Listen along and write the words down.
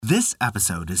This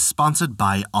episode is sponsored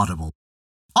by Audible.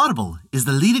 Audible is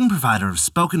the leading provider of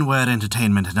spoken word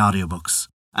entertainment and audiobooks,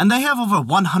 and they have over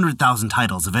 100,000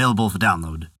 titles available for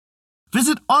download.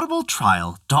 Visit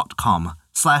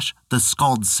audibletrial.com/The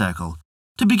Skald Circle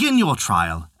to begin your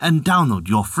trial and download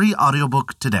your free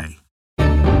audiobook today.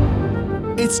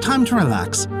 It's time to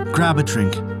relax, grab a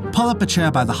drink, pull up a chair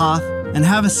by the hearth, and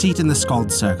have a seat in the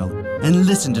Skald Circle and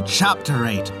listen to Chapter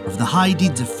 8 of the High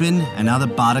Deeds of Finn and Other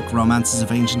Bardic Romances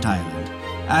of Ancient Ireland,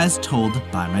 as told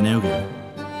by Minogan.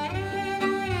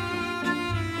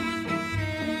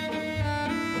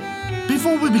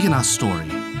 Before we begin our story,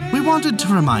 we wanted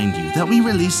to remind you that we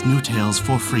release new tales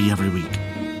for free every week.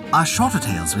 Our shorter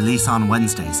tales release on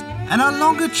Wednesdays, and our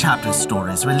longer chapter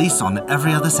stories release on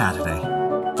every other Saturday.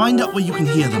 Find out where you can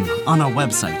hear them on our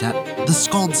website at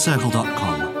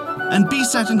thescaldcircle.com. And be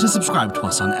certain to subscribe to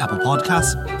us on Apple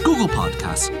Podcasts, Google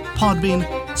Podcasts, Podbean,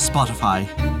 Spotify,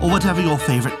 or whatever your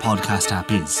favorite podcast app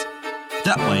is.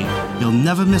 That way, you'll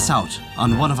never miss out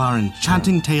on one of our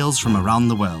enchanting tales from around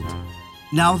the world.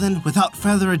 Now then, without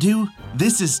further ado,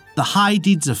 this is The High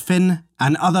Deeds of Finn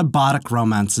and Other Bardic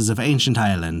Romances of Ancient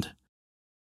Ireland.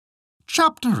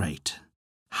 Chapter 8.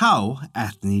 How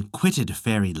Ethne Quitted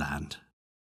Fairyland.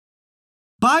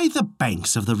 By the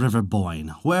banks of the River Boyne,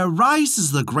 where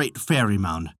rises the great fairy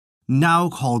mound, now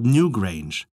called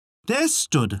Newgrange, there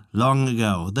stood, long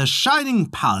ago, the shining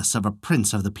palace of a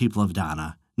prince of the people of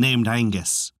Dana, named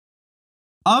Angus.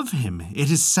 Of him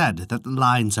it is said that the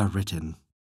lines are written.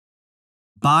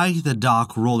 By the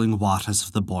dark rolling waters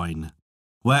of the Boyne,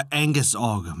 where Angus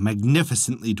Og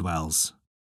magnificently dwells.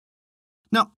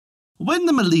 Now, when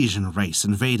the Milesian race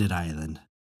invaded Ireland,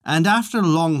 and after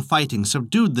long fighting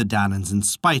subdued the Danans in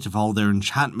spite of all their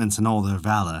enchantments and all their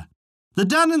valour, the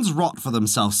Danans wrought for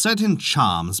themselves certain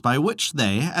charms by which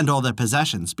they and all their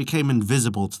possessions became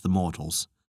invisible to the mortals.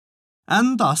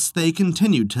 And thus they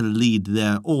continued to lead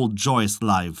their old joyous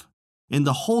life in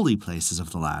the holy places of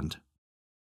the land.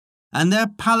 And their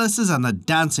palaces and the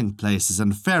dancing places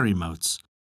and fairy moats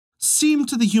seemed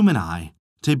to the human eye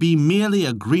to be merely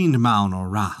a green mound or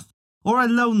rath, or a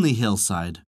lonely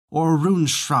hillside, or a ruined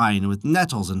shrine with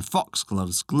nettles and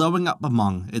foxgloves glowing up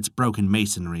among its broken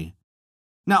masonry.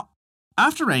 Now,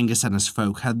 after Angus and his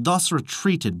folk had thus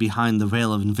retreated behind the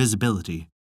veil of invisibility,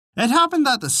 it happened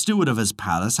that the steward of his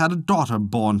palace had a daughter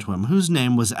born to him whose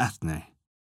name was Ethne.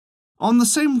 On the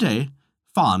same day,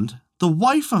 Fand, the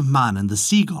wife of Manon the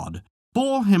sea god,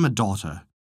 bore him a daughter,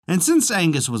 and since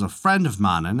Angus was a friend of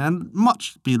Manon and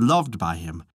much beloved by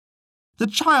him, the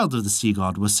child of the sea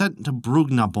god was sent to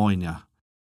Brugna Boyne,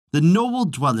 the noble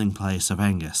dwelling place of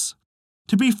Angus,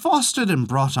 to be fostered and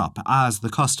brought up as the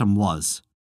custom was,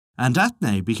 and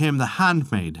Ethne became the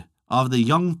handmaid of the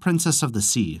young princess of the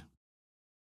sea.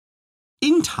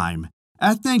 In time,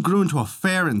 Ethne grew into a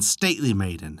fair and stately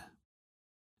maiden.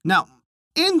 Now,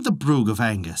 in the Brug of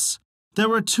Angus, there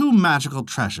were two magical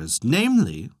treasures,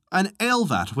 namely, an ale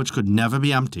vat which could never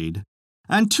be emptied,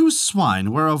 and two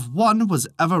swine whereof one was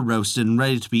ever roasted and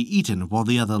ready to be eaten while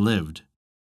the other lived.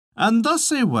 And thus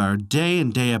they were day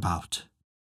and day about.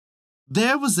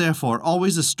 There was therefore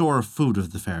always a store of food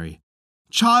of the fairy,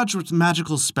 charged with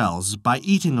magical spells, by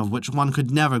eating of which one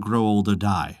could never grow old or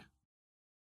die.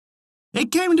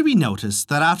 It came to be noticed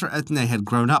that after Ethne had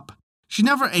grown up, she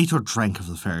never ate or drank of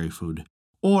the fairy food,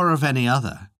 or of any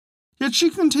other, yet she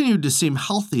continued to seem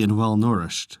healthy and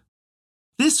well-nourished.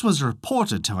 This was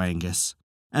reported to Angus,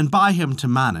 and by him to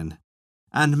Manon,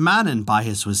 and Manon by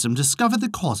his wisdom discovered the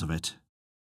cause of it.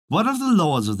 One of the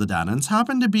lords of the Danans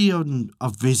happened to be on a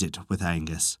visit with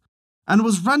Angus, and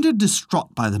was rendered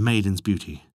distraught by the maiden's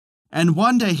beauty, and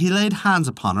one day he laid hands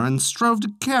upon her and strove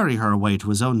to carry her away to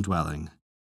his own dwelling.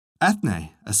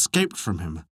 Ethne escaped from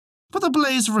him, but the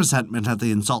blaze of resentment at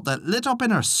the insult that lit up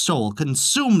in her soul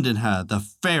consumed in her the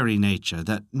fairy nature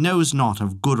that knows not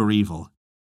of good or evil,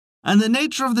 and the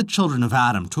nature of the children of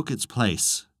Adam took its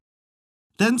place.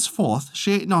 Thenceforth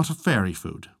she ate not of fairy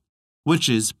food, which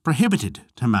is prohibited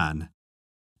to man,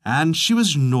 and she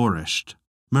was nourished,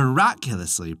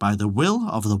 miraculously by the will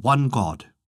of the one God.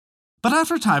 But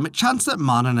after a time it chanced that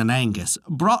Manon and Angus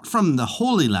brought from the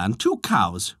Holy Land 2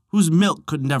 cows whose milk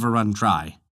could never run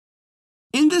dry.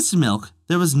 In this milk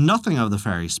there was nothing of the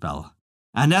fairy spell,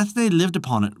 and Ethne lived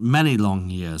upon it many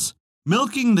long years,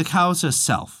 milking the cows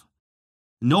herself,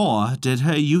 nor did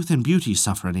her youth and beauty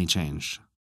suffer any change.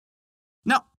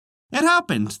 Now, it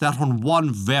happened that on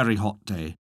one very hot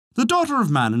day, the daughter of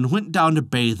Manon went down to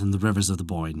bathe in the rivers of the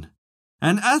Boyne,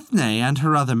 and Ethne and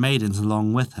her other maidens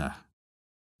along with her.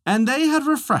 And they had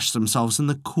refreshed themselves in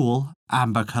the cool,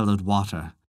 amber-coloured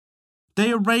water.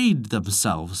 They arrayed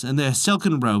themselves in their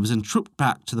silken robes and trooped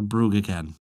back to the Brug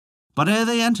again. but ere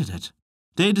they entered it,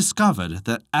 they discovered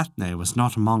that Ethne was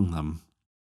not among them.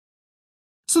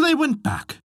 So they went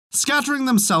back, scattering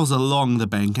themselves along the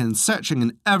bank and searching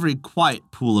in every quiet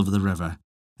pool of the river,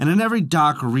 and in every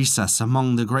dark recess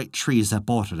among the great trees that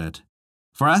bordered it,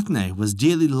 for Ethne was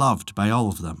dearly loved by all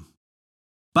of them.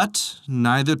 But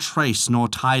neither trace nor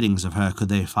tidings of her could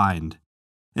they find,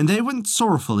 and they went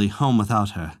sorrowfully home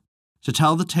without her, to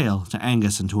tell the tale to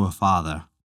Angus and to her father.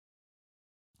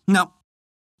 Now,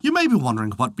 you may be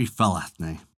wondering what befell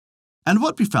Ethne, and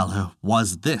what befell her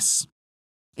was this.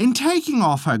 In taking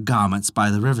off her garments by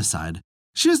the riverside,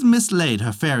 she has mislaid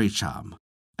her fairy charm,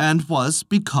 and was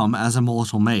become as a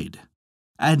mortal maid,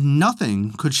 and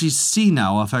nothing could she see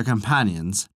now of her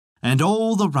companions, and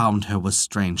all around her was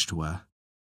strange to her.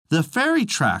 The fairy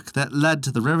track that led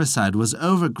to the riverside was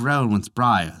overgrown with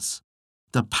briars.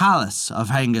 The palace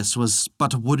of Angus was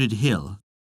but a wooded hill,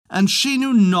 and she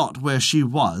knew not where she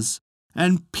was,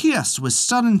 and pierced with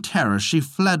sudden terror she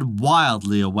fled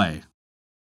wildly away,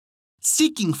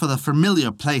 seeking for the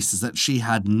familiar places that she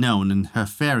had known in her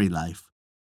fairy life,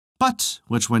 but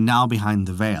which were now behind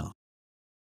the veil.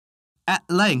 At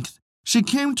length she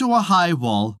came to a high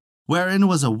wall, wherein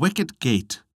was a wicket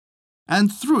gate,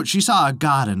 and through it she saw a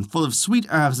garden full of sweet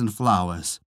herbs and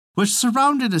flowers, which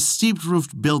surrounded a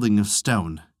steep-roofed building of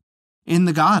stone. In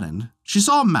the garden she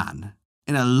saw a man,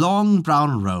 in a long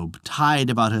brown robe tied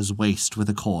about his waist with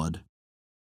a cord.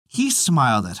 He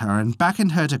smiled at her and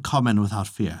beckoned her to come in without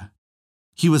fear.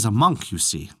 He was a monk, you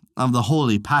see, of the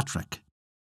holy Patrick,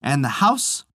 and the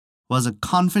house was a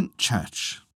convent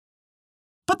church.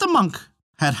 But the monk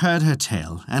had heard her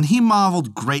tale, and he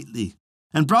marveled greatly,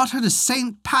 and brought her to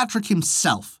St. Patrick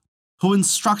himself, who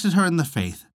instructed her in the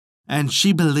faith, and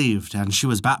she believed, and she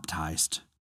was baptized.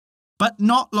 But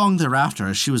not long thereafter,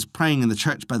 as she was praying in the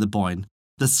church by the Boyne,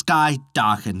 the sky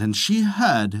darkened, and she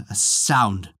heard a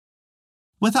sound,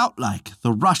 without like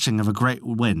the rushing of a great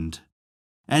wind,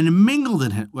 and mingled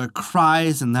in it were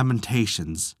cries and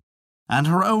lamentations, and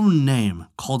her own name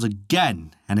called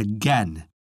again and again,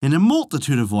 in a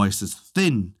multitude of voices,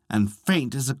 thin and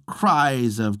faint as the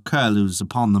cries of curlews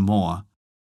upon the moor.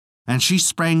 And she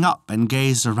sprang up and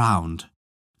gazed around,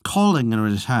 calling in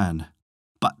return,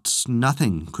 but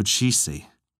nothing could she see.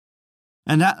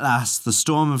 And at last the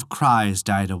storm of cries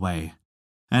died away,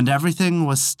 and everything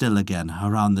was still again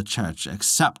around the church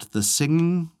except the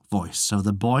singing voice of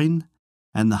the Boyne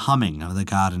and the humming of the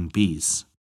garden bees.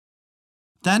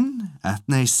 Then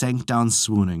Ethne sank down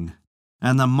swooning,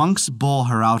 and the monks bore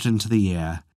her out into the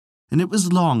air, and it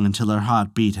was long until her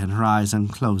heart beat and her eyes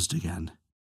unclosed again.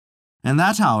 In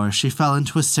that hour she fell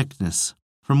into a sickness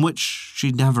from which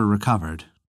she never recovered.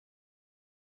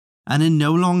 And in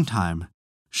no long time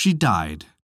she died,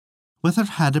 with her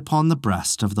head upon the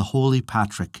breast of the holy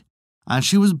Patrick, and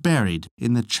she was buried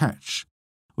in the church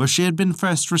where she had been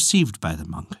first received by the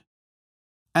monk.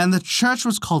 And the church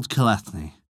was called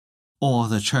Kilethne, or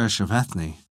the Church of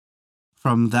Ethne,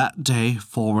 from that day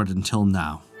forward until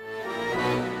now.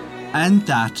 And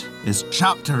that is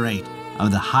Chapter 8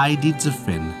 of the High Deeds of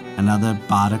Finn and Other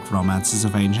Bardic Romances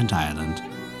of Ancient Ireland.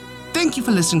 Thank you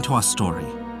for listening to our story.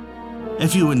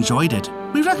 If you enjoyed it,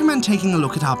 we recommend taking a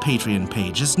look at our Patreon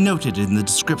page as noted in the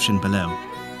description below.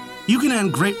 You can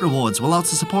earn great rewards while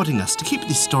also supporting us to keep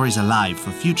these stories alive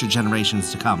for future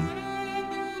generations to come.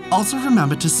 Also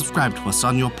remember to subscribe to us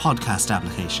on your podcast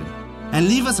application and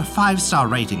leave us a 5-star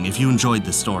rating if you enjoyed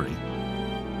the story.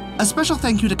 A special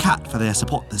thank you to Kat for their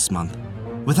support this month.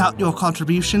 Without your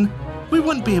contribution, we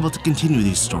wouldn't be able to continue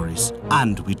these stories,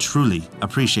 and we truly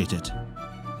appreciate it.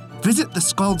 Visit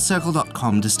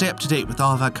theskaldscircle.com to stay up to date with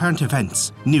all of our current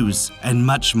events, news, and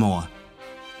much more.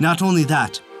 Not only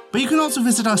that, but you can also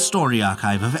visit our story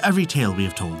archive of every tale we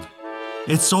have told.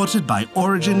 It's sorted by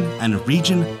origin and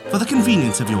region for the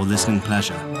convenience of your listening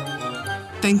pleasure.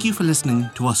 Thank you for listening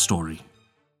to our story.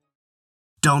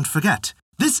 Don't forget,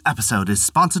 this episode is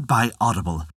sponsored by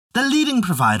Audible, the leading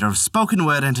provider of spoken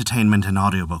word entertainment and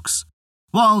audiobooks.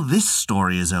 While this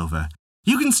story is over,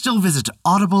 you can still visit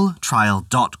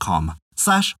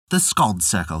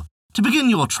audibletrial.com/theskaldscircle to begin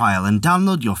your trial and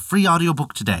download your free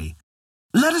audiobook today.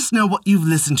 Let us know what you've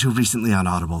listened to recently on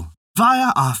Audible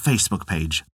via our Facebook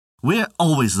page. We're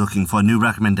always looking for new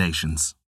recommendations.